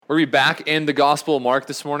We're going to be back in the Gospel of Mark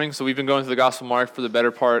this morning. So we've been going through the Gospel of Mark for the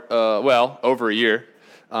better part, over a year.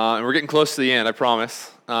 And we're getting close to the end, I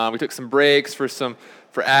promise. We took some breaks for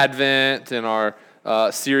Advent and our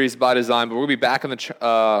series by design, but we'll be back in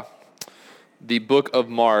the book of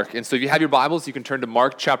Mark. And so if you have your Bibles, you can turn to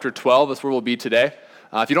Mark chapter 12. That's where we'll be today.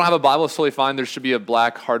 If you don't have a Bible, it's totally fine. There should be a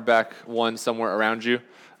black hardback one somewhere around you.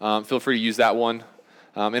 Feel free to use that one.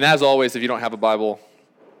 And as always, if you don't have a Bible,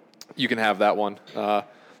 you can have that one.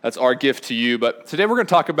 That's our gift to you. But today we're going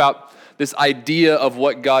to talk about this idea of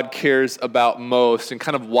what God cares about most and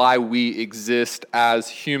kind of why we exist as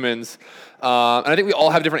humans. And I think we all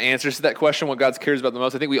have different answers to that question, what God cares about the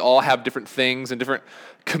most. I think we all have different things and different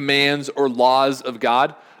commands or laws of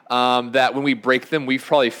God that when we break them, we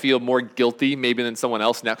probably feel more guilty maybe than someone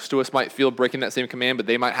else next to us might feel breaking that same command, but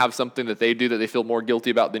they might have something that they do that they feel more guilty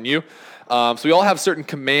about than you. So we all have certain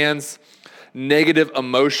commands, negative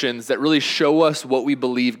emotions that really show us what we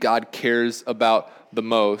believe God cares about the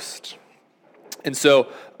most. And so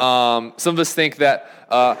some of us think that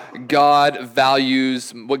what God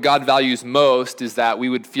values most is that we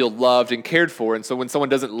would feel loved and cared for. And so when someone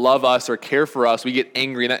doesn't love us or care for us, we get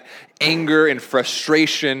angry. And that anger and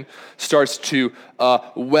frustration starts to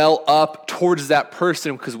well up towards that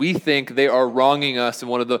person because we think they are wronging us in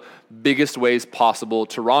one of the biggest ways possible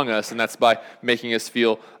to wrong us. And that's by making us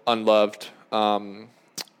feel unloved or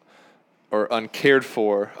uncared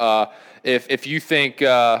for. If you think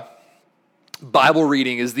Bible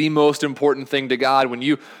reading is the most important thing to God, when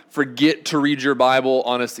you forget to read your Bible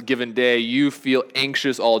on a given day, you feel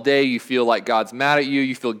anxious all day, you feel like God's mad at you,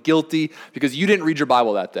 you feel guilty because you didn't read your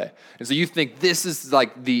Bible that day. And so you think this is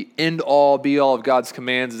like the end-all, be-all of God's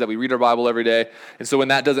commands is that we read our Bible every day. And so when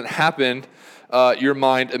that doesn't happen, your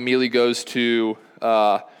mind immediately goes to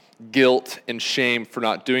guilt and shame for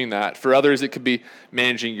not doing that. For others, it could be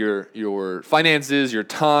managing your finances, your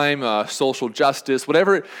time, social justice,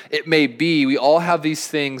 whatever it may be. We all have these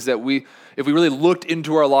things that if we really looked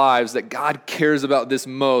into our lives, that God cares about this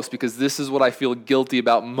most because this is what I feel guilty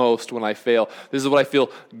about most when I fail. This is what I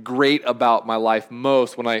feel great about my life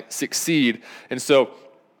most when I succeed. And so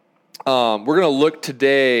we're going to look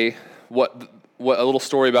today what a little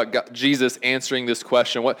story about God, Jesus answering this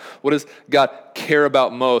question. What does God care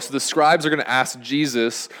about most? So the scribes are going to ask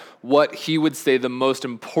Jesus what he would say the most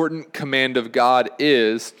important command of God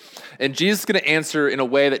is. And Jesus is going to answer in a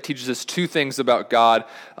way that teaches us two things about God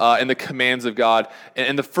and the commands of God.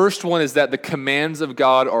 And the first one is that the commands of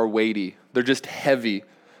God are weighty. They're just heavy.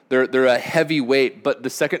 They're a heavy weight. But the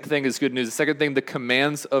second thing is good news. The second thing, the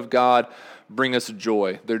commands of God bring us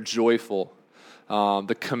joy. They're joyful.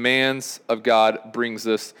 The commands of God brings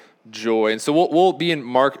us joy. And so we'll be in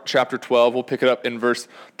Mark chapter 12. We'll pick it up in verse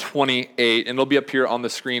 28, and it'll be up here on the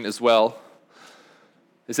screen as well.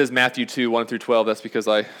 It says Matthew 2, 1 through 12. That's because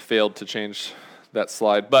I failed to change that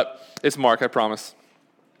slide. But it's Mark, I promise.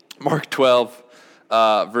 Mark 12,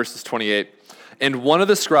 verses 28. And one of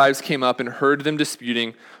the scribes came up and heard them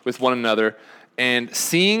disputing with one another, and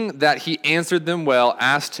seeing that he answered them well,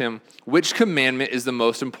 asked him, which commandment is the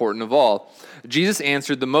most important of all? Jesus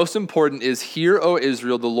answered, the most important is, hear, O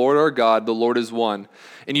Israel, the Lord our God, the Lord is one.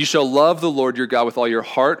 And you shall love the Lord your God with all your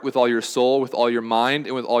heart, with all your soul, with all your mind,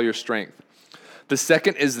 and with all your strength. The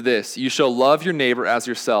second is this, you shall love your neighbor as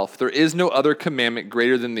yourself. There is no other commandment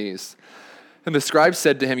greater than these. And the scribe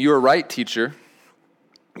said to him, you are right, teacher.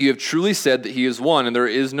 You have truly said that he is one, and there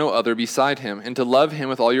is no other beside him. And to love him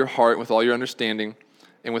with all your heart, with all your understanding,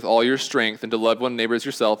 and with all your strength, and to love one neighbor as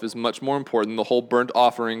yourself is much more important than the whole burnt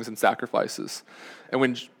offerings and sacrifices. And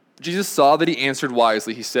when Jesus saw that he answered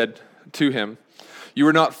wisely, he said to him, you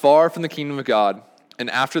are not far from the kingdom of God. And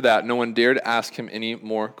after that, no one dared ask him any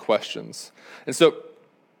more questions. And so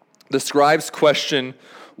the scribe's question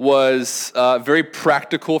was very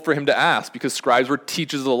practical for him to ask because scribes were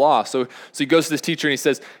teachers of the law. So he goes to this teacher and he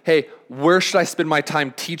says, hey, where should I spend my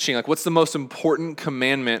time teaching? Like, what's the most important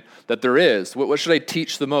commandment that there is? What should I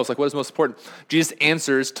teach the most? Like, what is most important? Jesus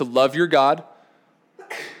answers to love your God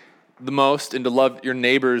the most and to love your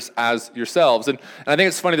neighbors as yourselves. And I think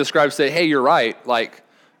it's funny the scribes say, hey, you're right. Like,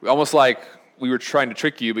 almost like we were trying to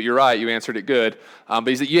trick you, but you're right. You answered it good. But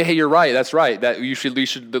he said, yeah, hey, you're right. That's right. That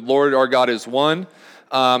the Lord our God is one.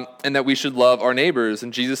 And that we should love our neighbors.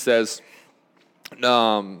 And Jesus says,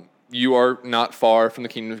 you are not far from the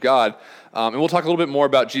kingdom of God. And we'll talk a little bit more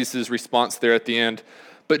about Jesus' response there at the end.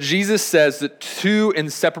 But Jesus says that two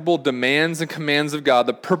inseparable demands and commands of God,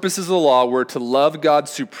 the purposes of the law, were to love God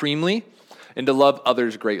supremely and to love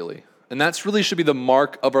others greatly. And that's really should be the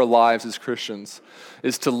mark of our lives as Christians,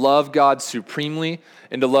 is to love God supremely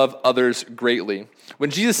and to love others greatly.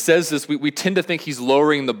 When Jesus says this, we tend to think he's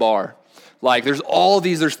lowering the bar. Like there's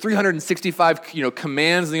 365,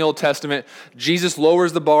 commands in the Old Testament. Jesus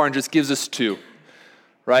lowers the bar and just gives us 2,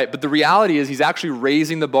 right? But the reality is he's actually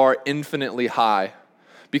raising the bar infinitely high.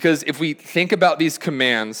 Because if we think about these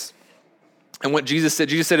commands and what Jesus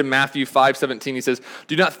said in Matthew 5:17, he says,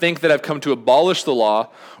 "Do not think that I've come to abolish the law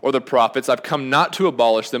or the prophets. I've come not to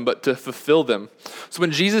abolish them, but to fulfill them." So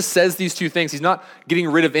when Jesus says these 2 things, he's not getting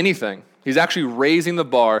rid of anything. He's actually raising the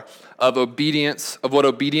bar of obedience, of what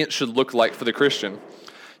obedience should look like for the Christian.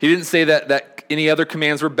 He didn't say that any other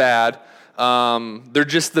commands were bad. They're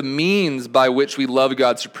just the means by which we love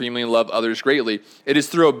God supremely and love others greatly. It is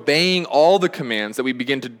through obeying all the commands that we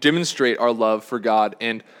begin to demonstrate our love for God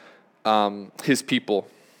and his people.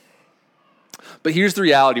 But here's the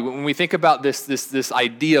reality. When we think about this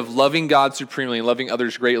idea of loving God supremely and loving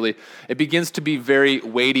others greatly, it begins to be very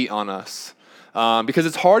weighty on us. Because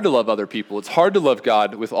it's hard to love other people. It's hard to love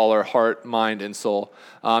God with all our heart, mind, and soul.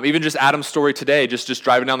 Even just Adam's story today, just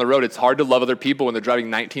driving down the road, it's hard to love other people when they're driving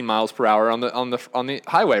 19 miles per hour on the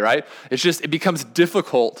highway, right? It becomes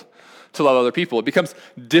difficult to love other people. It becomes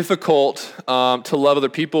difficult to love other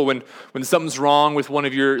people when something's wrong with one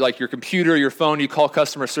of your computer, your phone, you call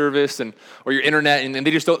customer service or your internet, and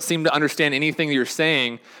they just don't seem to understand anything that you're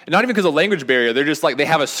saying. And not even because of language barrier, they're just like, they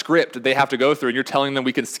have a script that they have to go through, and you're telling them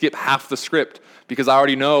we can skip half the script because I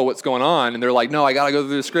already know what's going on. And they're like, no, I got to go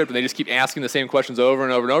through the script. And they just keep asking the same questions over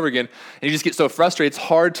and over and over again. And you just get so frustrated. It's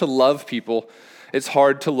hard to love people. It's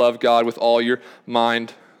hard to love God with all your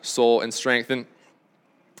mind, soul, and strength.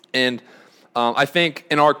 And I think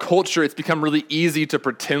in our culture, it's become really easy to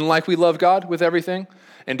pretend like we love God with everything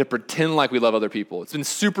and to pretend like we love other people. It's been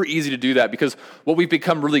super easy to do that because what we've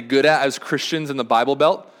become really good at as Christians in the Bible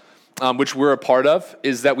Belt, which we're a part of,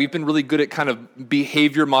 is that we've been really good at kind of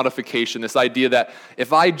behavior modification, this idea that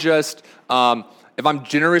if I'm generous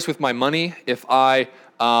with my money, if I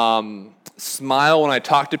smile when I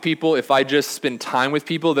talk to people, if I just spend time with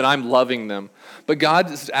people, then I'm loving them. But God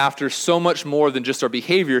is after so much more than just our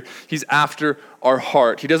behavior. He's after our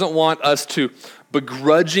heart. He doesn't want us to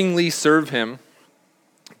begrudgingly serve him,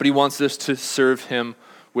 but he wants us to serve him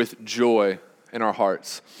with joy in our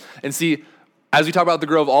hearts. And see, as we talk about the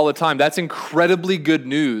Grove all the time, that's incredibly good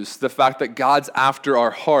news, the fact that God's after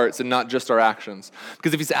our hearts and not just our actions.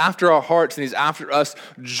 Because if he's after our hearts and he's after us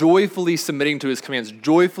joyfully submitting to his commands,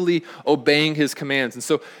 joyfully obeying his commands. And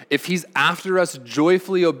so if he's after us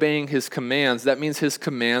joyfully obeying his commands, that means his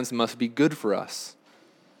commands must be good for us.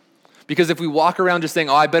 Because if we walk around just saying,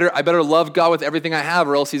 I better love God with everything I have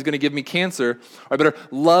or else he's going to give me cancer, or I better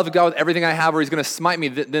love God with everything I have or he's going to smite me,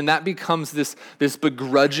 then that becomes this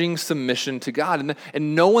begrudging submission to God.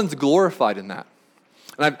 And no one's glorified in that.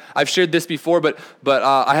 And I've shared this before, but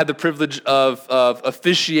I had the privilege of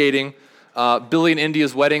officiating Billy and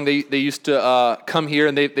India's wedding. They used to come here,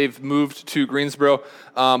 and they've moved to Greensboro.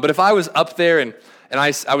 But if I was up there and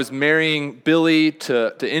I was marrying Billy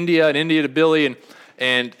to India and India to Billy,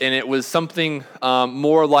 and it was something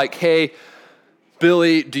more like, hey,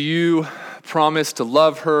 Billy, do you promise to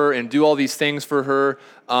love her and do all these things for her?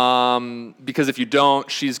 Because if you don't,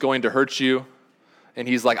 she's going to hurt you. And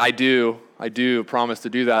he's like, I do promise to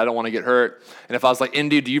do that. I don't want to get hurt. And if I was like,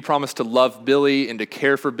 Indy, do you promise to love Billy and to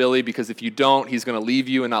care for Billy? Because if you don't, he's going to leave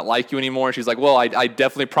you and not like you anymore. And she's like, well, I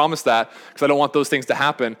definitely promise that because I don't want those things to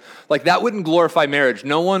happen. Like, that wouldn't glorify marriage.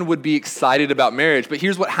 No one would be excited about marriage. But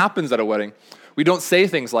here's what happens at a wedding. We don't say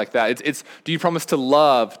things like that. It's do you promise to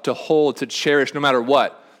love, to hold, to cherish no matter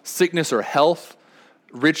what? Sickness or health,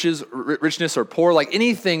 richness or poor, like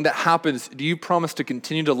anything that happens, do you promise to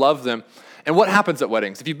continue to love them? And what happens at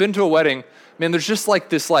weddings? If you've been to a wedding, man, there's just like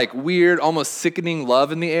this like weird, almost sickening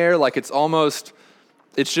love in the air. Like sickening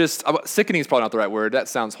is probably not the right word. That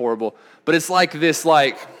sounds horrible. But it's like this,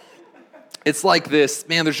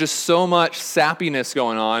 man, there's just so much sappiness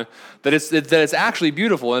going on that it's actually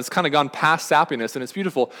beautiful, and it's kind of gone past sappiness, and it's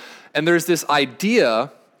beautiful. And there's this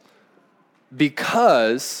idea,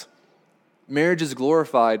 because marriage is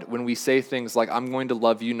glorified when we say things like, I'm going to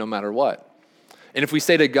love you no matter what. And if we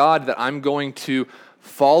say to God that I'm going to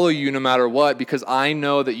follow you no matter what, because I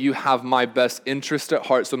know that you have my best interest at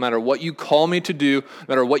heart, so no matter what you call me to do, no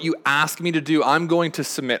matter what you ask me to do, I'm going to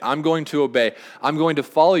submit, I'm going to obey, I'm going to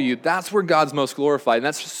follow you. That's where God's most glorified. And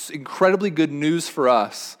that's just incredibly good news for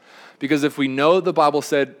us, because if we know the Bible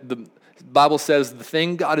says the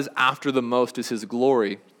thing God is after the most is his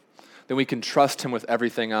glory, then we can trust him with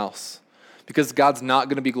everything else. Because God's not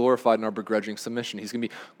going to be glorified in our begrudging submission. He's going to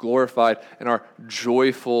be glorified in our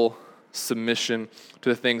joyful submission to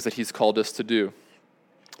the things that he's called us to do.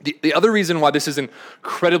 The other reason why this is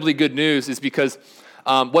incredibly good news is because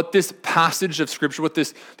What this passage of Scripture,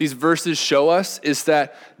 these verses show us is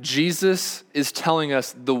that Jesus is telling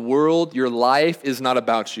us the world, your life is not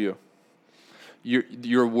about you.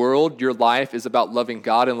 Your world, your life is about loving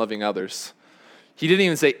God and loving others. He didn't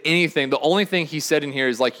even say anything. The only thing he said in here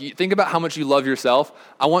is like, think about how much you love yourself.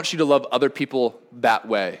 I want you to love other people that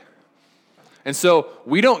way. And so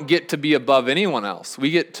we don't get to be above anyone else.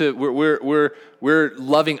 We get to, we're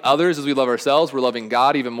loving others as we love ourselves. We're loving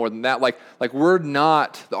God even more than that. Like we're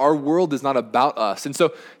not, our world is not about us. And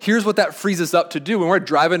so here's what that frees us up to do. When we're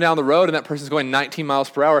driving down the road and that person's going 19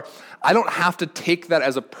 miles per hour, I don't have to take that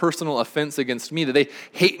as a personal offense against me, that they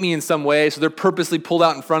hate me in some way, so they're purposely pulled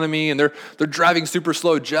out in front of me and they're driving super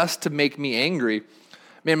slow just to make me angry.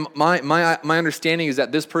 Man, my understanding is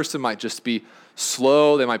that this person might just be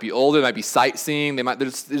slow, they might be older, they might be sightseeing,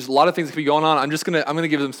 there's a lot of things that could be going on. I'm gonna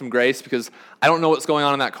give them some grace because I don't know what's going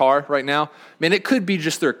on in that car right now. Man, it could be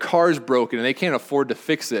just their car's broken and they can't afford to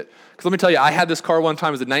fix it. Because let me tell you, I had this car one time.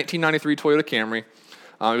 It was a 1993 Toyota Camry.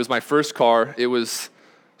 It was my first car. It was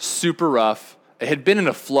super rough. It had been in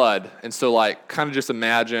a flood, and so like kind of just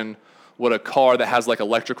imagine what a car that has like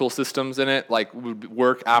electrical systems in it like would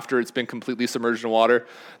work after it's been completely submerged in water.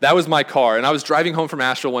 That was my car, and I was driving home from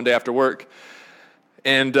Asheville one day after work,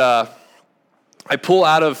 and I pull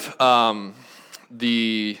out of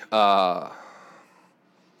the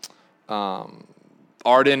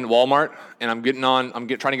Arden Walmart, and I'm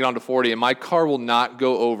trying to get onto 40, and my car will not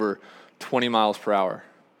go over 20 miles per hour.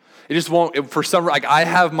 It just won't. For some, like I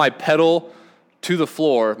have my pedal to the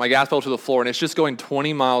floor, my gas pedal to the floor, and it's just going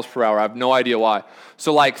 20 miles per hour. I have no idea why.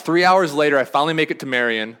 So like 3 hours later, I finally make it to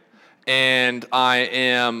Marion, and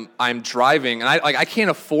I'm driving, and I can't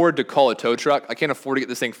afford to call a tow truck. I can't afford to get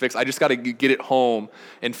this thing fixed. I just got to get it home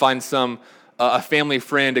and find a family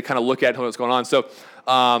friend to kind of look at what's going on. So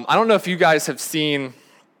I don't know if you guys have seen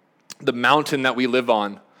the mountain that we live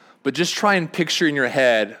on, but just try and picture in your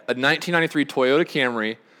head a 1993 Toyota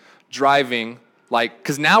Camry driving,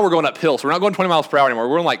 because now we're going uphill, so we're not going 20 miles per hour anymore.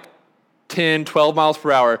 We're going like 10, 12 miles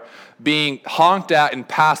per hour, being honked at and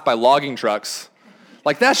passed by logging trucks.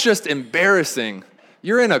 Like, that's just embarrassing.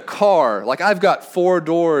 You're in a car, like I've got 4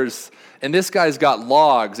 doors, and this guy's got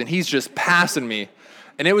logs, and he's just passing me.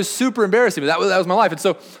 And it was super embarrassing, but that was my life. And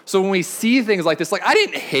so when we see things like this, like I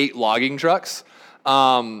didn't hate logging trucks.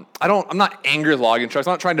 I'm not angry with logging trucks.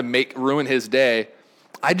 I'm not trying to ruin his day.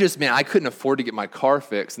 I couldn't afford to get my car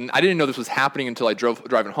fixed. And I didn't know this was happening until I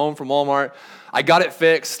driving home from Walmart. I got it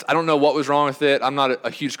fixed. I don't know what was wrong with it. I'm not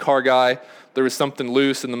a huge car guy. There was something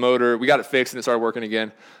loose in the motor. We got it fixed and it started working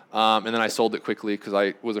again. And then I sold it quickly because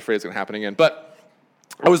I was afraid it's going to happen again. But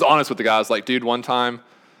I was honest with the guy. I was like, dude, one time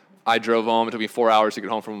I drove home. It took me 4 hours to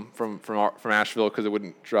get home from Asheville because it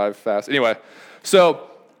wouldn't drive fast. Anyway, so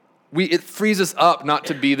it frees us up not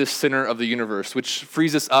to be the center of the universe, which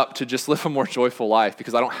frees us up to just live a more joyful life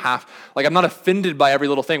because I'm not offended by every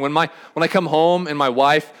little thing. When I come home and my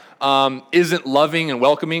wife isn't loving and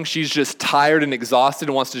welcoming, she's just tired and exhausted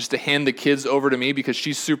and wants to hand the kids over to me because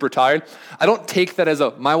she's super tired. I don't take that as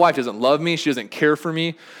my wife doesn't love me, she doesn't care for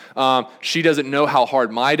me, she doesn't know how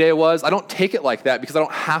hard my day was. I don't take it like that because I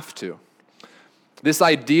don't have to. This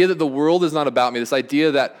idea that the world is not about me, this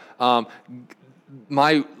idea that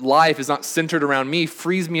my life is not centered around me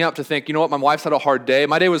frees me up to think, you know what, my wife's had a hard day.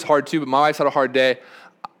 My day was hard too, but my wife's had a hard day.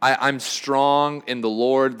 I'm strong in the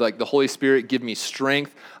Lord, like the Holy Spirit give me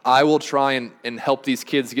strength. I will try and help these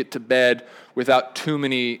kids get to bed without too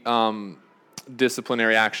many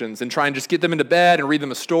disciplinary actions and try and just get them into bed and read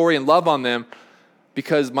them a story and love on them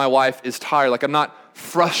because my wife is tired. Like I'm not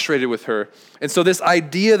frustrated with her. And so this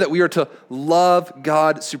idea that we are to love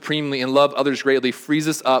God supremely and love others greatly frees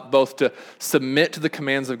us up both to submit to the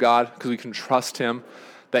commands of God because we can trust him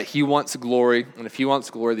that he wants glory. And if he wants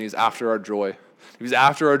glory, then he's after our joy. If he's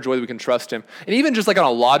after our joy, we can trust him. And even just like on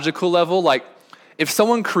a logical level, like if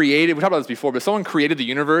someone created, we talked about this before, but if someone created the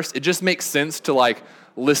universe, it just makes sense to like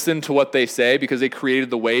listen to what they say because they created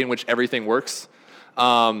the way in which everything works.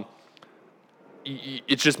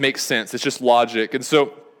 It just makes sense. It's just logic. And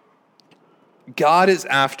so God is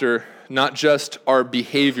after not just our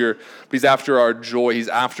behavior, but he's after our joy. He's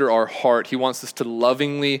after our heart. He wants us to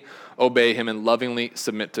lovingly obey him and lovingly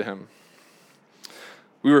submit to him.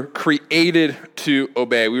 We were created to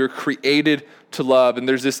obey. We were created to love. And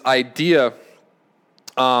there's this idea,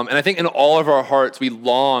 and I think in all of our hearts, we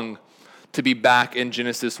long to be back in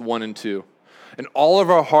Genesis 1 and 2. In all of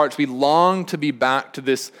our hearts, we long to be back to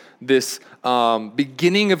this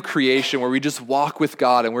beginning of creation where we just walk with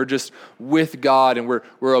God and we're just with God and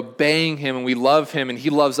we're obeying him and we love him and he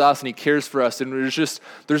loves us and he cares for us. And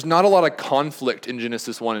there's not a lot of conflict in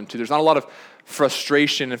Genesis 1 and 2. There's not a lot of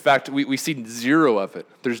frustration. In fact, we see zero of it.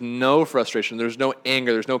 There's no frustration. There's no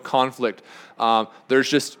anger. There's no conflict. There's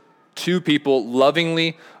just two people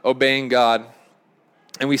lovingly obeying God.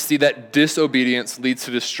 And we see that disobedience leads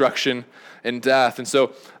to destruction and death. And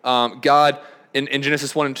so God, in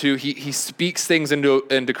Genesis 1 and 2, he speaks things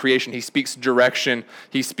into creation. He speaks direction.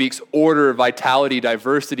 He speaks order, vitality,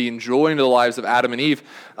 diversity, and joy into the lives of Adam and Eve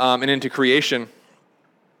and into creation.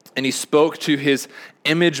 And he spoke to his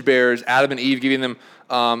image bearers, Adam and Eve, giving them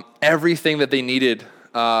everything that they needed.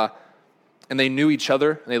 And they knew each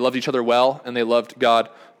other, and they loved each other well, and they loved God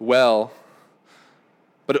well.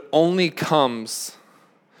 But it only comes,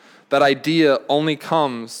 that idea only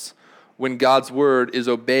comes when God's word is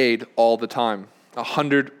obeyed all the time,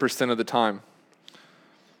 100% of the time.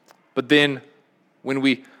 But then when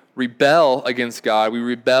we rebel against God, we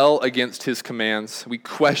rebel against his commands, we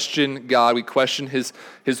question God, we question his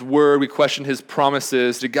word, we question his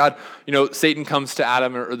promises. Did God, Satan comes to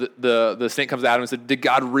Adam, or the snake comes to Adam and said, did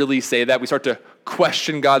God really say that? We start to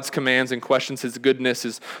question God's commands and questions his goodness,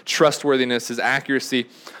 his trustworthiness, his accuracy.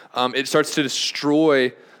 It starts to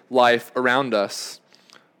destroy life around us.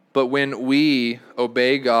 But when we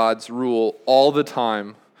obey God's rule all the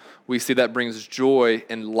time, we see that brings joy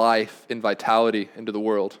and life and vitality into the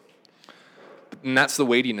world. And that's the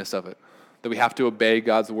weightiness of it, that we have to obey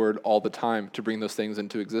God's word all the time to bring those things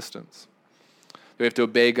into existence. We have to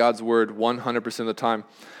obey God's word 100% of the time.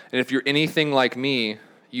 And if you're anything like me,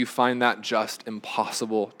 you find that just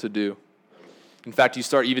impossible to do. In fact, you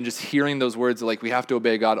start even just hearing those words like we have to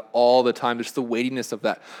obey God all the time. Just the weightiness of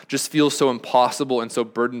that just feels so impossible and so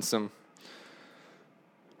burdensome.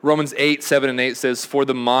 Romans 8:7-8 says, "For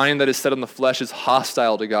the mind that is set on the flesh is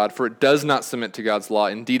hostile to God, for it does not submit to God's law.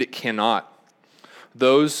 Indeed, it cannot.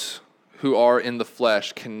 Those who are in the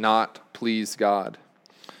flesh cannot please God.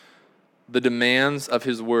 The demands of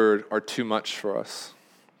his word are too much for us."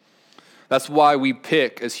 That's why we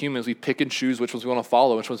pick, as humans, we pick and choose which ones we want to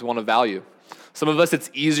follow, which ones we want to value. Some of us, it's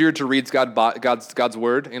easier to read God's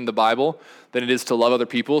word in the Bible than it is to love other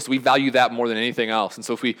people. So we value that more than anything else. And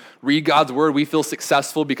so if we read God's word, we feel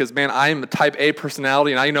successful because, man, I am a type A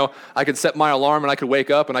personality, and I know I could set my alarm and I could wake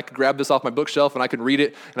up and I could grab this off my bookshelf and I could read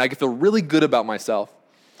it and I could feel really good about myself.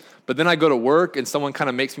 But then I go to work and someone kind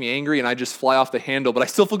of makes me angry and I just fly off the handle, but I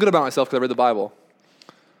still feel good about myself because I read the Bible.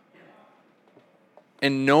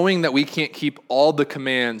 And knowing that we can't keep all the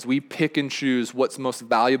commands, we pick and choose what's most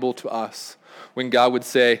valuable to us, when God would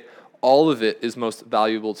say, all of it is most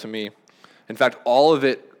valuable to me. In fact, all of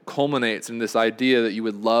it culminates in this idea that you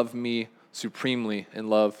would love me supremely and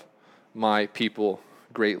love my people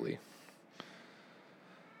greatly.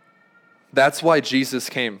 That's why Jesus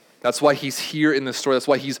came. That's why he's here in this story. That's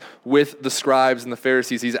why he's with the scribes and the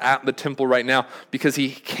Pharisees. He's at the temple right now because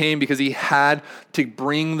he came, because he had to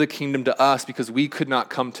bring the kingdom to us because we could not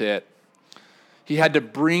come to it. He had to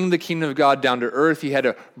bring the kingdom of God down to earth. He had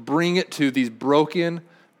to bring it to these broken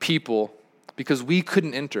people because we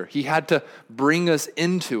couldn't enter. He had to bring us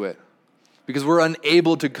into it because we're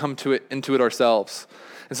unable to come into it ourselves.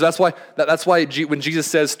 And so that's why when Jesus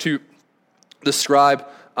says to the scribe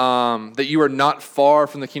that you are not far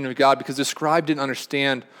from the kingdom of God, because the scribe didn't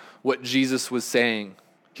understand what Jesus was saying.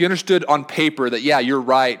 He understood on paper that, yeah, you're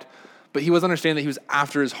right, but he wasn't understanding that he was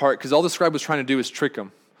after his heart, because all the scribe was trying to do is trick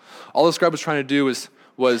him. All the scribe was trying to do was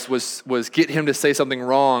get him to say something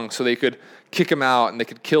wrong so they could kick him out and they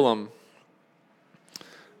could kill him.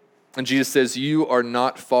 And Jesus says, you are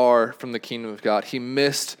not far from the kingdom of God. He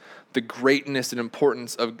missed the greatness and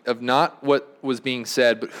importance of not what was being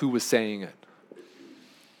said, but who was saying it.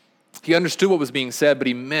 He understood what was being said, but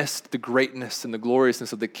he missed the greatness and the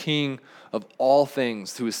gloriousness of the King of all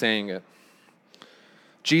things who was saying it.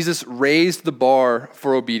 Jesus raised the bar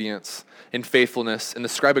for obedience and faithfulness, and the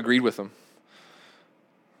scribe agreed with him.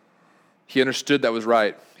 He understood that was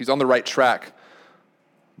right. He's on the right track,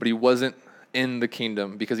 but he wasn't in the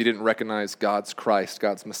kingdom because he didn't recognize God's Christ,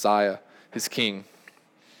 God's Messiah, his King.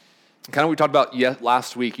 Kind of what we talked about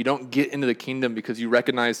last week. You don't get into the kingdom because you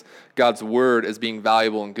recognize God's word as being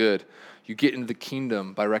valuable and good. You get into the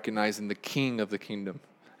kingdom by recognizing the King of the kingdom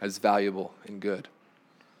as valuable and good.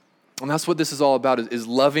 And that's what this is all about, is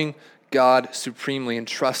loving God supremely and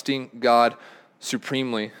trusting God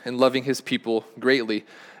supremely and loving his people greatly.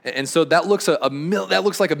 And so that looks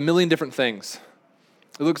like a million different things.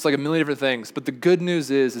 It looks like a million different things. But the good news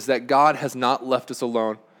is that God has not left us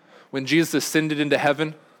alone. When Jesus ascended into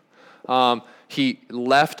heaven, he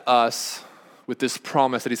left us with this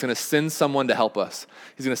promise that he's going to send someone to help us.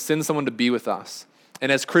 He's going to send someone to be with us.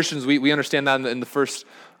 And as Christians, we understand that in the first,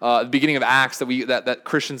 the beginning of Acts, that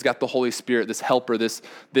Christians got the Holy Spirit, this helper, this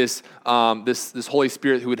Holy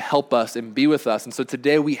Spirit who would help us and be with us. And so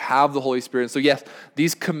today we have the Holy Spirit. And so yes,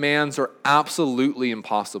 these commands are absolutely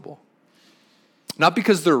impossible. Not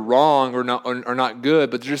because they're wrong or not good,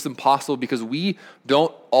 but they're just impossible because we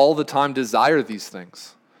don't all the time desire these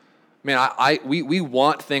things. Man, we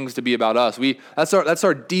want things to be about us. That's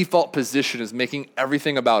our default position, is making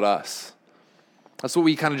everything about us. That's what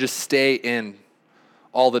we kind of just stay in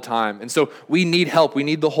all the time. And so we need help. We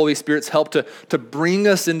need the Holy Spirit's help to bring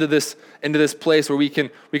us into this place where we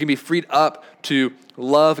can be freed up to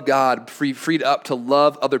love God, freed up to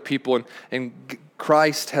love other people. And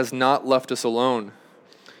Christ has not left us alone.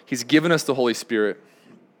 He's given us the Holy Spirit.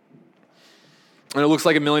 And it looks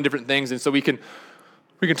like a million different things. And so we can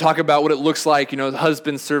talk about what it looks like,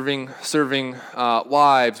 husbands serving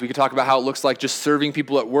wives. We can talk about how it looks like just serving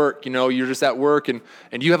people at work. You're just at work and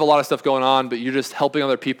you have a lot of stuff going on, but you're just helping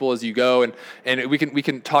other people as you go. And we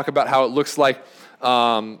can talk about how it looks like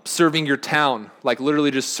serving your town, like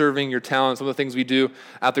literally just serving your town. Some of the things we do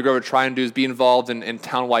at the Grove are try and do is be involved in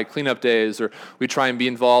town-wide cleanup days, or we try and be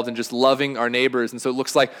involved in just loving our neighbors. And so it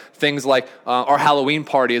looks like things like our Halloween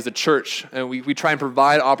party as a church, and we try and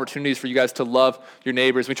provide opportunities for you guys to love your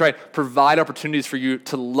neighbors. We try and provide opportunities for you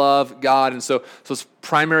to love God. And so it's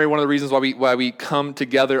primary, one of the reasons why we come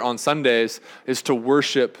together on Sundays is to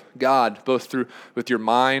worship God, both with your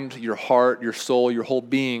mind, your heart, your soul, your whole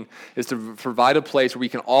being, is to provide a place where we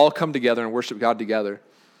can all come together and worship God together.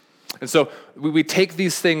 And so we take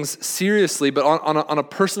these things seriously, but on a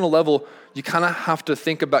personal level, you kind of have to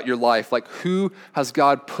think about your life. Like, who has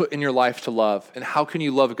God put in your life to love? And how can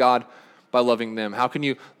you love God by loving them? How can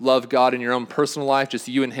you love God in your own personal life, just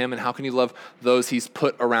you and him? And how can you love those he's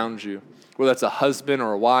put around you? Whether that's a husband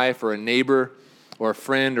or a wife or a neighbor or a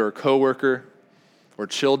friend or a coworker or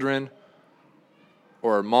children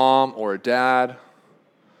or a mom or a dad.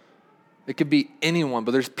 It could be anyone,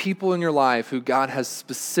 but there's people in your life who God has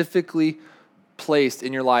specifically placed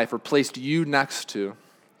in your life or placed you next to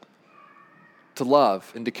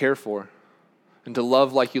love and to care for and to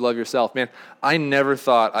love like you love yourself. Man, I never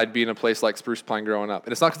thought I'd be in a place like Spruce Pine growing up.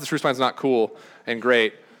 And it's not because the Spruce Pine's not cool and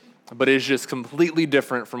great, but it's just completely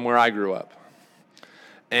different from where I grew up.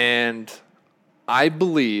 And I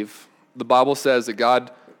believe the Bible says that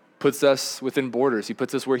God puts us within borders. He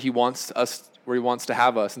puts us where he wants to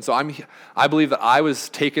have us. And so I believe that I was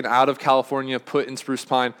taken out of California, put in Spruce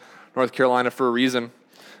Pine, North Carolina for a reason,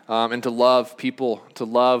 and to love people, to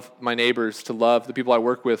love my neighbors, to love the people I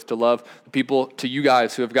work with, to love the people, to you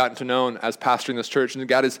guys who have gotten to know as pastoring this church. And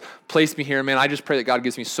God has placed me here. Man, I just pray that God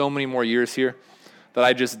gives me so many more years here, that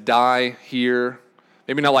I just die here.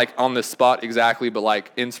 Maybe not like on this spot exactly, but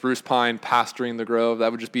like in Spruce Pine, pastoring the Grove.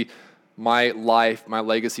 That would just be my life, my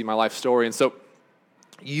legacy, my life story. And so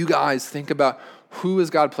you guys think about, who has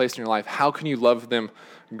God placed in your life? How can you love them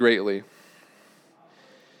greatly?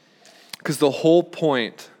 Because the whole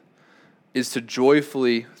point is to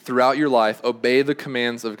joyfully, throughout your life, obey the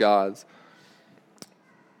commands of God.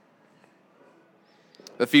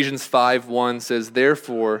 Ephesians 5:1 says,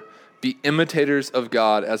 "Therefore, be imitators of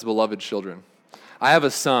God as beloved children." I have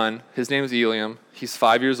a son. His name is Eliam. He's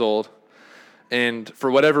 5 years old. And for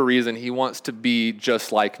whatever reason, he wants to be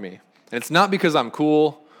just like me. And it's not because I'm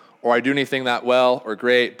cool or I do anything that well or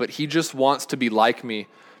great, but he just wants to be like me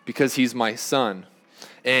because he's my son.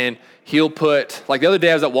 And he'll put, like the other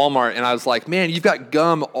day I was at Walmart and I was like, "Man, you've got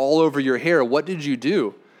gum all over your hair. What did you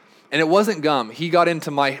do?" And it wasn't gum. He got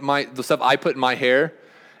into the stuff I put in my hair,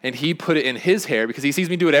 and he put it in his hair because he sees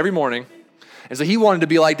me do it every morning. And so he wanted to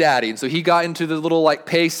be like Daddy. And so he got into the little like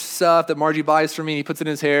paste stuff that Margie buys for me, and he puts it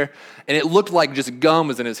in his hair. And it looked like just gum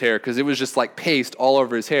was in his hair because it was just like paste all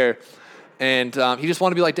over his hair. And he just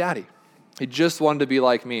wanted to be like Daddy. He just wanted to be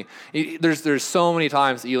like me. There's so many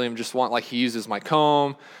times Eliam just he uses my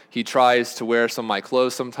comb. He tries to wear some of my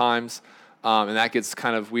clothes sometimes. And that gets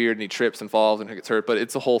kind of weird, and he trips and falls and gets hurt, but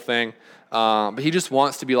it's a whole thing. But he just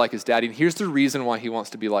wants to be like his daddy. And here's the reason why he wants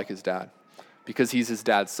to be like his dad. Because he's his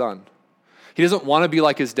dad's son. He doesn't want to be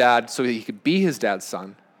like his dad so he could be his dad's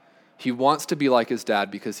son. He wants to be like his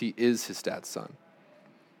dad because he is his dad's son.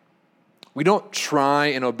 We don't try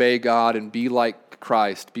and obey God and be like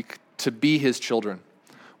Christ to be his children.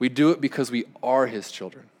 We do it because we are his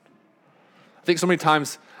children. I think so many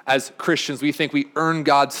times as Christians, we think we earn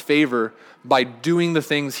God's favor by doing the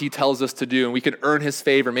things he tells us to do, and we can earn his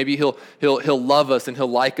favor. Maybe he'll love us and he'll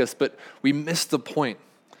like us, but we miss the point.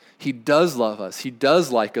 He does love us. He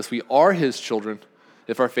does like us. We are his children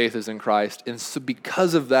if our faith is in Christ. And so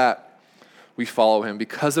because of that, we follow him.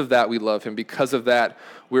 Because of that, we love him. Because of that,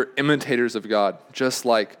 we're imitators of God, just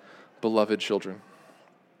like beloved children.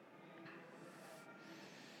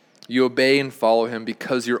 You obey and follow him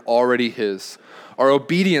because you're already his. Our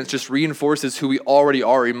obedience just reinforces who we already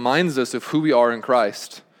are, reminds us of who we are in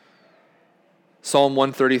Christ. Psalm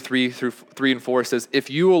 133 through 3 and 4 says, if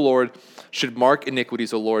you, O Lord, should mark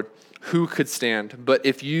iniquities, O Lord, who could stand? But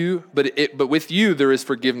with you there is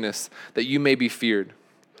forgiveness, that you may be feared.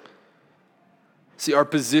 See, our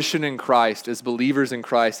position in Christ as believers in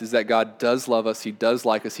Christ is that God does love us, he does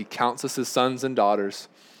like us, he counts us as sons and daughters,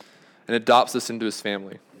 and adopts us into his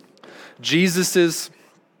family. Jesus'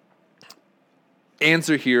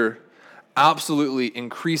 answer here absolutely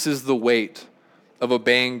increases the weight of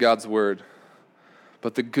obeying God's word.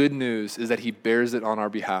 But the good news is that he bears it on our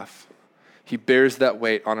behalf. He bears that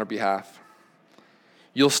weight on our behalf.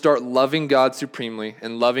 You'll start loving God supremely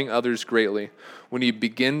and loving others greatly when you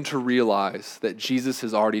begin to realize that Jesus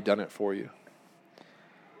has already done it for you.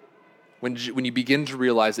 When you begin to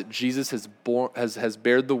realize that Jesus has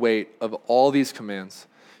bared the weight of all these commands,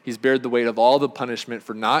 he's bared the weight of all the punishment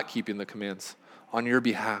for not keeping the commands on your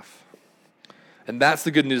behalf. And that's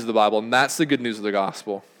the good news of the Bible, and that's the good news of the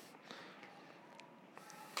gospel.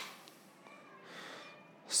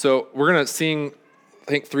 So we're going to sing,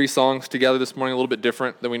 I think, 3 songs together this morning, a little bit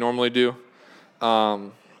different than we normally do.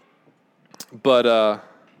 But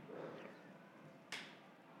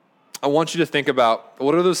I want you to think about,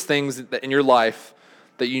 what are those things that in your life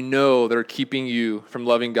that you know that are keeping you from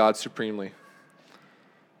loving God supremely?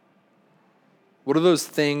 What are those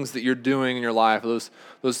things that you're doing in your life,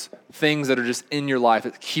 those things that are just in your life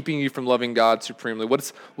that's keeping you from loving God supremely?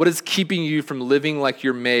 What is keeping you from living like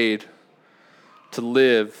you're made to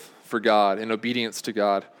live for God in obedience to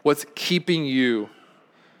God? What's keeping you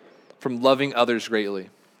from loving others greatly?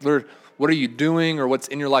 Lord, what are you doing, or what's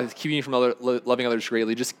in your life that's keeping you from loving others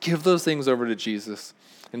greatly? Just give those things over to Jesus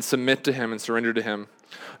and submit to him and surrender to him.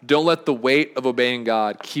 Don't let the weight of obeying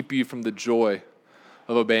God keep you from the joy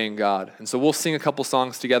of obeying God. And so we'll sing a couple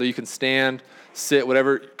songs together. You can stand, sit,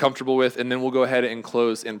 whatever you're comfortable with, and then we'll go ahead and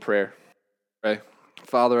close in prayer. Okay?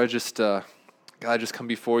 Father, I just come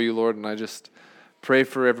before you, Lord, and I just pray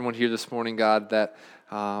for everyone here this morning, God, that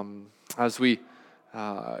as we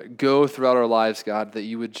go throughout our lives, God, that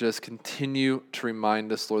you would just continue to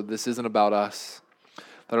remind us, Lord, this isn't about us,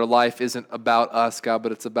 that our life isn't about us, God,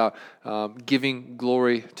 but it's about giving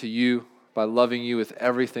glory to you by loving you with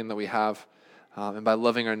everything that we have, and by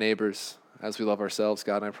loving our neighbors as we love ourselves,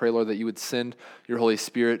 God. And I pray, Lord, that you would send your Holy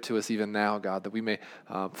Spirit to us even now, God, that we may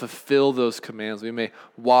fulfill those commands. We may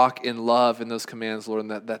walk in love in those commands, Lord,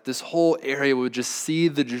 and that this whole area would just see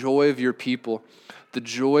the joy of your people,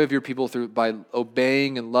 by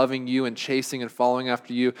obeying and loving you and chasing and following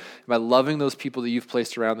after you, and by loving those people that you've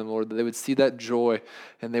placed around them, Lord, that they would see that joy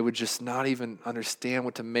and they would just not even understand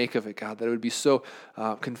what to make of it, God, that it would be so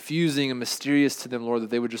confusing and mysterious to them, Lord, that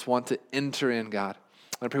they would just want to enter in, God.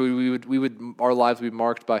 I pray our lives would be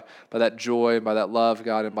marked by that joy and by that love,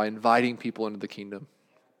 God, and by inviting people into the kingdom.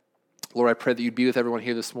 Lord, I pray that you'd be with everyone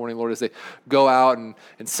here this morning, Lord, as they go out and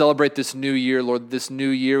celebrate this new year. Lord, this new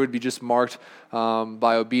year would be just marked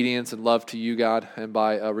by obedience and love to you, God, and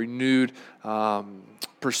by a renewed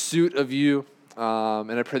pursuit of you.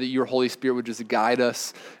 And I pray that your Holy Spirit would just guide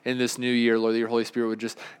us in this new year, Lord, that your Holy Spirit would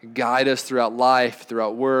just guide us throughout life,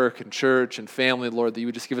 throughout work and church and family, Lord, that you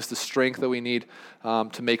would just give us the strength that we need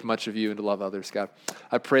to make much of you and to love others, God.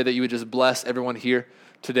 I pray that you would just bless everyone here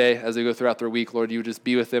today as they go throughout their week, Lord. You would just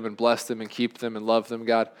be with them and bless them and keep them and love them,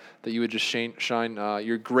 God, that you would just shine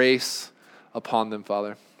your grace upon them,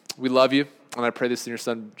 Father. We love you, and I pray this in your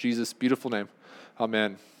Son, Jesus' beautiful name.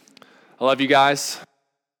 Amen. I love you guys.